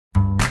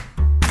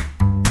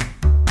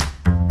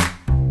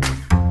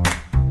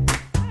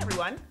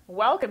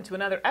Welcome to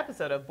another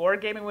episode of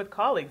Board Gaming with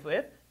Colleagues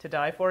with To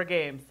Die For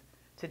Games.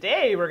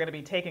 Today we're going to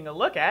be taking a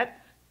look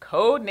at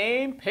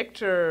Codename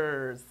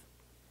Pictures.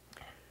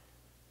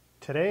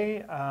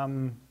 Today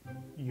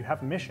you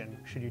have a mission,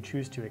 should you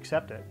choose to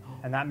accept it.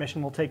 And that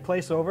mission will take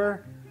place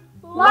over...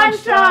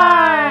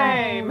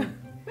 lunchtime!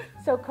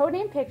 So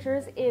Codename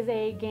Pictures is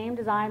a game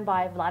designed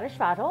by Vlaada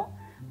Chvátil,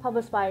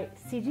 published by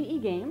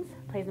CGE Games,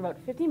 plays in about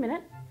 15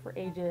 minutes for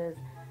ages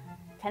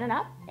 10 and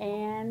up,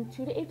 and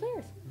 2 to 8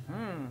 players.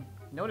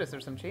 Notice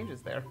there's some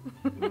changes there.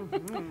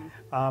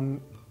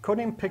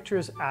 Codename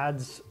Pictures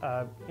adds,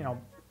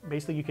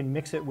 basically you can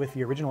mix it with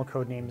the original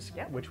Codenames,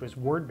 which was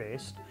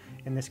word-based.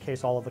 In this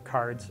case, all of the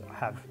cards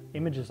have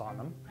images on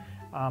them.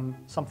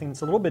 Something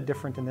that's a little bit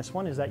different in this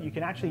one is that you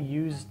can actually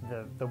use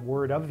the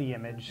word of the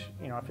image.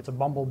 You know, if it's a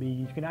bumblebee,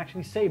 you can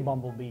actually say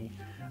bumblebee,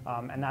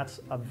 and that's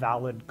a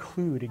valid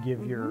clue to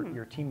give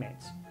your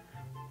teammates.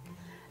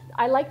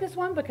 I like this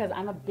one because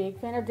I'm a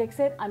big fan of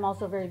Dixit. I'm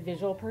also a very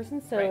visual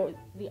person, so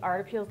the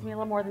art appeals to me a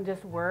little more than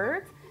just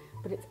words,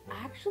 but it's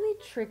actually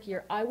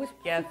trickier. I was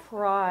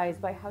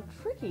surprised by how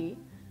tricky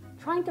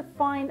trying to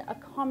find a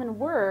common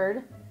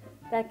word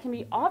that can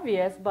be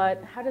obvious,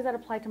 but how does that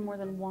apply to more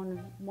than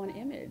one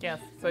image?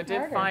 Yes, so I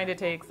did find it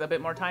takes a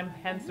bit more time,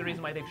 hence the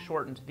reason why they've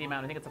shortened the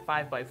amount. I think it's a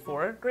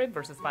 5x4 grid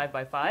versus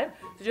 5x5, so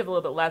you have a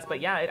little bit less, but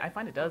yeah, I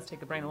find it does take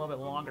the brain a little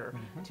bit longer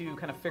to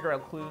kind of figure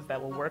out clues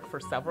that will work for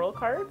several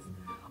cards.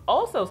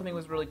 Also, something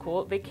was really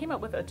cool, they came out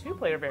with a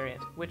 2-player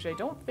variant, which I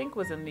don't think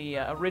was in the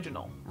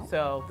original.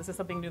 So this is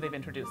something new they've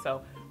introduced,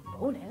 so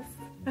bonus.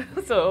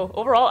 So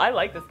overall, I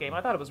like this game.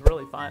 I thought it was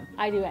really fun.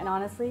 I do, and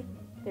honestly,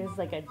 there's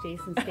like a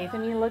Jason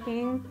Statham-y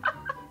looking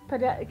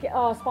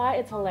spy.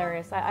 It's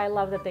hilarious. I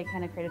love that they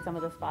kind of created some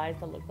of the spies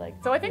to look like.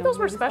 So I think those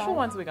were special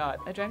ones we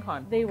got at Gen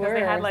Con. They were. Because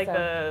they had like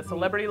the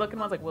celebrity-looking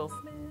ones, like Will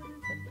Smith.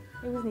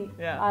 It was neat.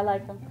 Yeah. I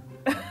like them.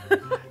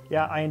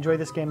 Yeah, I enjoy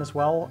this game as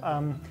well.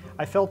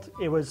 I felt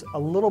it was a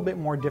little bit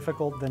more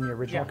difficult than the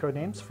original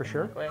Codenames, for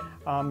sure.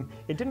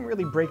 It didn't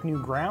really break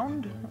new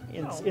ground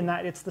in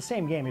that it's the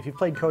same game. If you've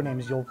played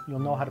Codenames, you'll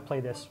know how to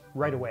play this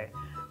right away.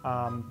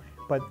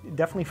 But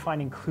definitely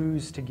finding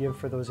clues to give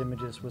for those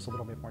images was a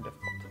little bit more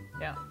difficult.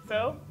 Yeah,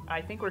 so I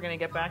think we're going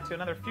to get back to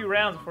another few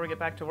rounds before we get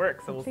back to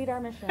work. So Complete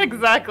our mission.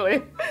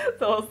 Exactly.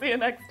 So we'll see you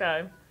next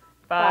time.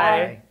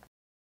 Bye. Bye.